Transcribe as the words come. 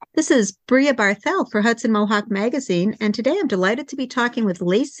This is Bria Barthel for Hudson Mohawk Magazine, and today I'm delighted to be talking with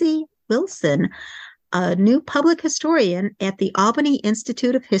Lacey Wilson, a new public historian at the Albany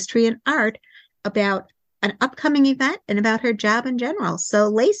Institute of History and Art, about an upcoming event and about her job in general. So,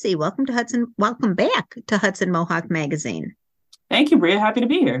 Lacey, welcome back to Hudson Mohawk Magazine. Thank you, Bria. Happy to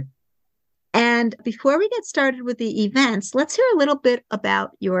be here. And before we get started with the events, let's hear a little bit about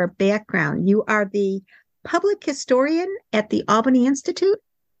your background. You are the public historian at the Albany Institute.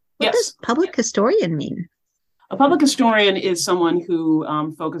 What does Yes. public historian mean? A public historian is someone who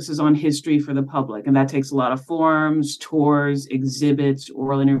focuses on history for the public, and that takes a lot of forums, tours, exhibits,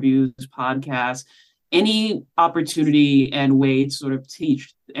 oral interviews, podcasts, any opportunity and way to sort of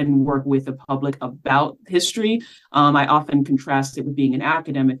teach and work with the public about history. I often contrast it with being an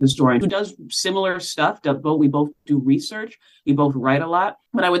academic historian who does similar stuff. We both do research. We both write a lot.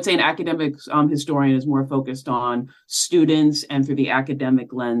 But I would say an academic historian is more focused on students and through the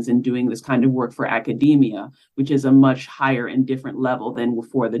academic lens and doing this kind of work for academia, which is a much higher and different level than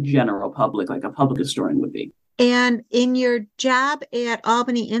for the general public, like a public historian would be. And in your job at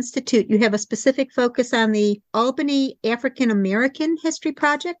Albany Institute, you have a specific focus on the Albany African American History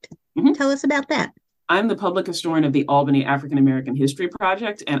Project. Mhm. Tell us about that. I'm the public historian of the Albany African American History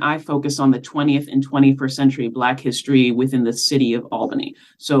Project, and I focus on the 20th and 21st century Black history within the city of Albany.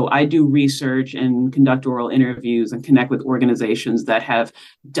 So I do research and conduct oral interviews and connect with organizations that have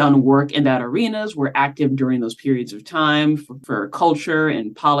done work in that arenas, were active during those periods of time for culture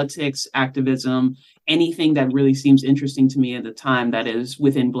and politics, activism, anything that really seems interesting to me at the time that is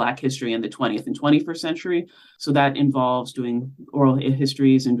within Black history in the 20th and 21st century. So that involves doing oral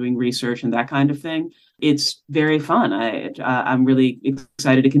histories and doing research and that kind of thing. It's very fun. I'm really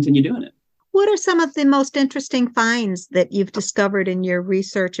excited to continue doing it. What are some of the most interesting finds that you've discovered in your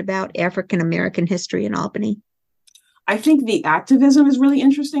research about African American history in Albany? I think the activism is really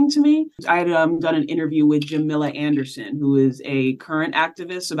interesting to me. I had done an interview with Jamila Anderson, who is a current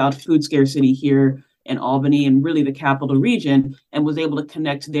activist about food scarcity here in Albany and really the capital region, and was able to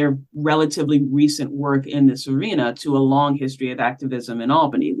connect their relatively recent work in this arena to a long history of activism in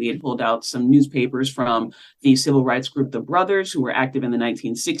Albany. We had pulled out some newspapers from the civil rights group, the Brothers, who were active in the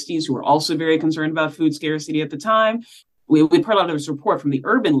 1960s, who were also very concerned about food scarcity at the time. We put out this report from the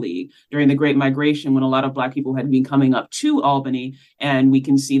Urban League during the Great Migration when a lot of Black people had been coming up to Albany. And we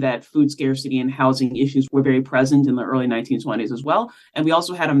can see that food scarcity and housing issues were very present in the early 1920s as well. And we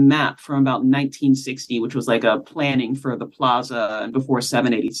also had a map from about 1960, which was like a planning for the plaza before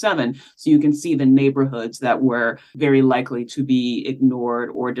 787. So you can see the neighborhoods that were very likely to be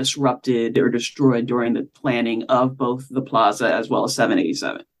ignored or disrupted or destroyed during the planning of both the plaza as well as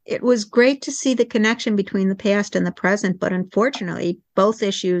 787. It was great to see the connection between the past and the present, but unfortunately, both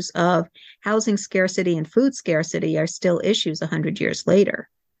issues of housing scarcity and food scarcity are still issues 100 years later.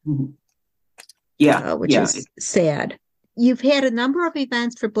 Mm-hmm. Yeah, which is sad. You've had a number of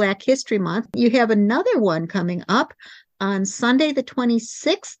events for Black History Month. You have another one coming up on Sunday, the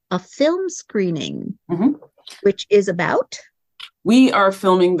 26th, a film screening, Mm-hmm. which is about... We are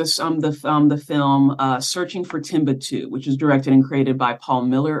filming the film Searching for Timbuktu, which is directed and created by Paul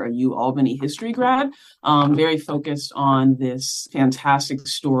Miller, a UAlbany history grad, very focused on this fantastic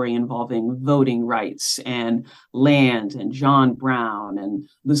story involving voting rights and land and John Brown and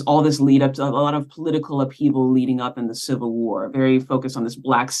all this lead up to a lot of political upheaval leading up in the Civil War, very focused on this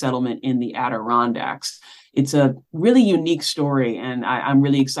Black settlement in the Adirondacks. It's a really unique story, and I'm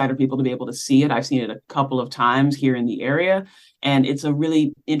really excited for people to be able to see it. I've seen it a couple of times here in the area, and it's a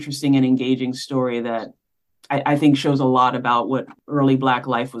really interesting and engaging story that I think shows a lot about what early Black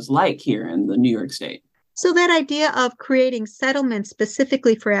life was like here in the New York State. So that idea of creating settlements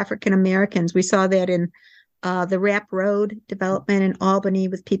specifically for African Americans, we saw that in the Rapp Road development in Albany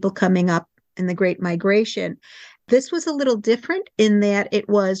with people coming up in the Great Migration. This was a little different in that it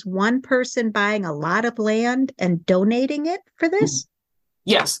was one person buying a lot of land and donating it for this.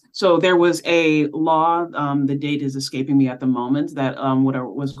 Yes. So there was a law, the date is escaping me at the moment, that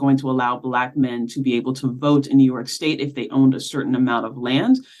was going to allow Black men to be able to vote in New York State if they owned a certain amount of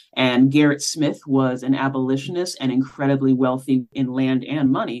land. And Garrett Smith was an abolitionist and incredibly wealthy in land and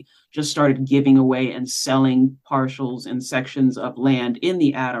money, just started giving away and selling parcels and sections of land in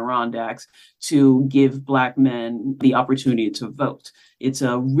the Adirondacks to give Black men the opportunity to vote. It's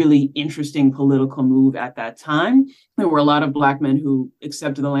a really interesting political move at that time. There were a lot of Black men who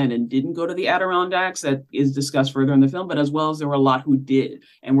accepted the land and didn't go to the Adirondacks. That is discussed further in the film, but as well as there were a lot who did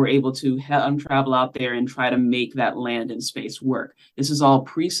and were able to travel out there and try to make that land and space work. This is all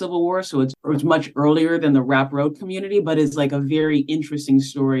pre-Civil War, so it's much earlier than the Rapp Road community, but it's like a very interesting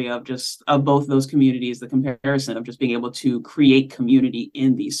story of of both those communities, the comparison of just being able to create community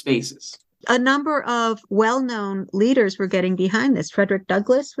in these spaces. A number of well-known leaders were getting behind this. Frederick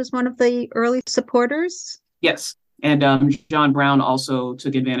Douglass was one of the early supporters. Yes. And John Brown also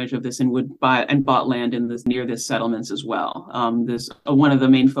took advantage of this and bought land near this settlements as well. One of the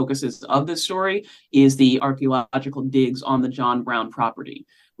main focuses of this story is the archaeological digs on the John Brown property,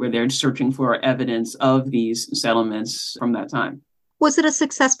 where they're searching for evidence of these settlements from that time. Was it a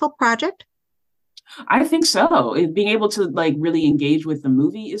successful project? I think so. Being able to really engage with the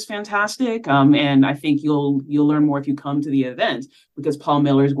movie is fantastic, and I think you'll learn more if you come to the event, because Paul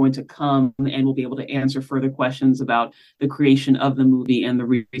Miller is going to come and will be able to answer further questions about the creation of the movie and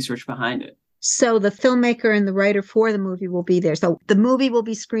the research behind it. So the filmmaker and the writer for the movie will be there. So the movie will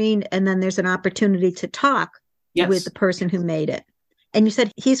be screened, and then there's an opportunity to talk with the person who made it. And you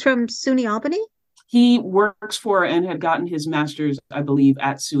said he's from SUNY Albany? He works for and had gotten his master's, I believe,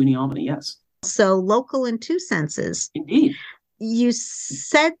 at SUNY Albany, yes. So local in two senses. Indeed. You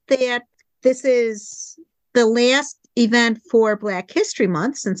said that this is the last event for Black History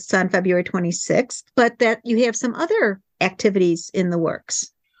Month, since it's on February 26th, but that you have some other activities in the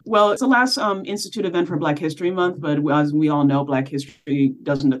works. Well, it's the last Institute event for Black History Month, but as we all know, Black history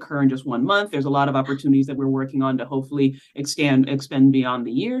doesn't occur in just 1 month. There's a lot of opportunities that we're working on to hopefully expand beyond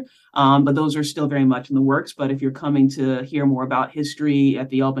the year. But those are still very much in the works. But if you're coming to hear more about history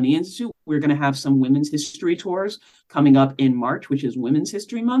at the Albany Institute, we're going to have some women's history tours coming up in March, which is Women's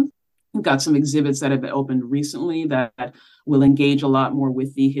History Month. We've got some exhibits that have been opened recently that will engage a lot more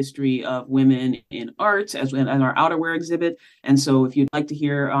with the history of women in art, as well as our outerwear exhibit. And so if you'd like to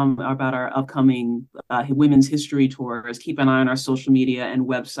hear about our upcoming women's history tours, keep an eye on our social media and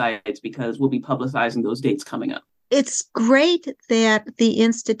websites, because we'll be publicizing those dates coming up. It's great that the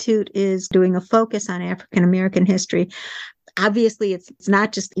Institute is doing a focus on African American history. Obviously, it's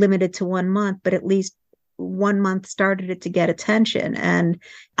not just limited to 1 month, but at least 1 month started it to get attention. And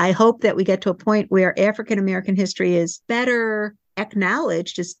I hope that we get to a point where African American history is better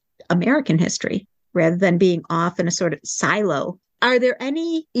acknowledged as American history, rather than being off in a sort of silo. Are there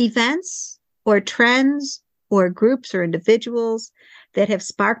any events or trends or groups or individuals that have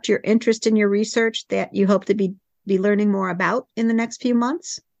sparked your interest in your research that you hope to be learning more about in the next few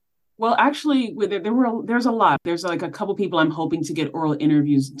months? Well, actually, there's a lot. There's a couple people I'm hoping to get oral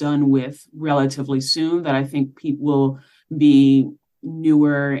interviews done with relatively soon that I think will be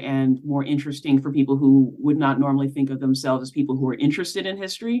newer and more interesting for people who would not normally think of themselves as people who are interested in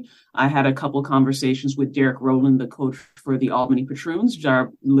history. I had a couple conversations with Derek Rowland, the coach for the Albany Patroons, which are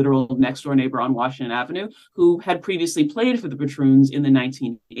our literal next door neighbor on Washington Avenue, who had previously played for the Patroons in the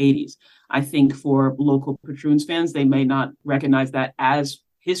 1980s. I think for local Patroons fans, they may not recognize that as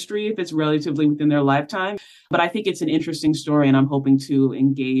history if it's relatively within their lifetime. But I think it's an interesting story, and I'm hoping to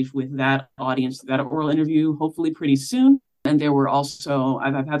engage with that audience, that oral interview, hopefully pretty soon. And there were also,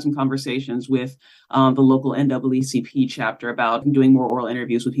 I've had some conversations with the local NAACP chapter about doing more oral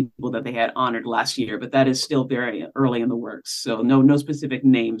interviews with people that they had honored last year, but that is still very early in the works. So no specific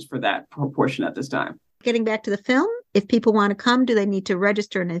names for that portion at this time. Getting back to the film, if people want to come, do they need to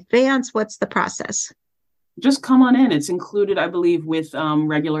register in advance? What's the process? Just come on in. It's included, I believe, with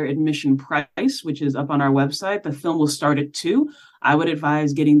regular admission price, which is up on our website. The film will start at 2. I would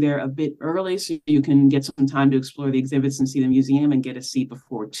advise getting there a bit early so you can get some time to explore the exhibits and see the museum and get a seat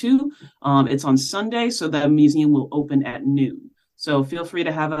before 2. It's on Sunday, so the museum will open at noon. So feel free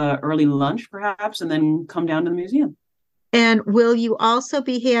to have an early lunch, perhaps, and then come down to the museum. And will you also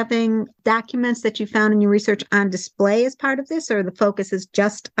be having documents that you found in your research on display as part of this, or the focus is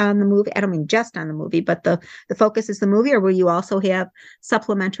just on the movie? I don't mean just on the movie, but the focus is the movie, or will you also have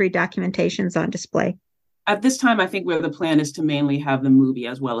supplementary documentations on display? At this time, I think where the plan is to mainly have the movie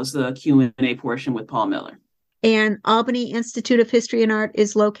as well as the Q&A portion with Paul Miller. And Albany Institute of History and Art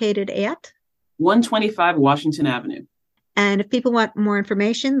is located at? 125 Washington Avenue. And if people want more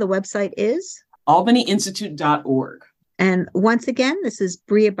information, the website is? albanyinstitute.org. And once again, this is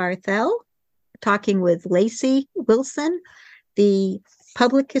Bria Barthel talking with Lacey Wilson, the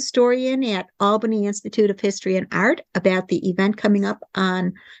public historian at Albany Institute of History and Art, about the event coming up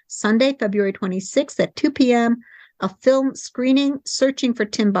on Sunday, February 26th at 2 p.m., a film screening, Searching for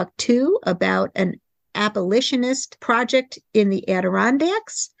Timbuktu, about an abolitionist project in the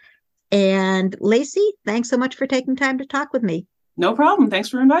Adirondacks. And Lacey, thanks so much for taking time to talk with me. No problem. Thanks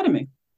for inviting me.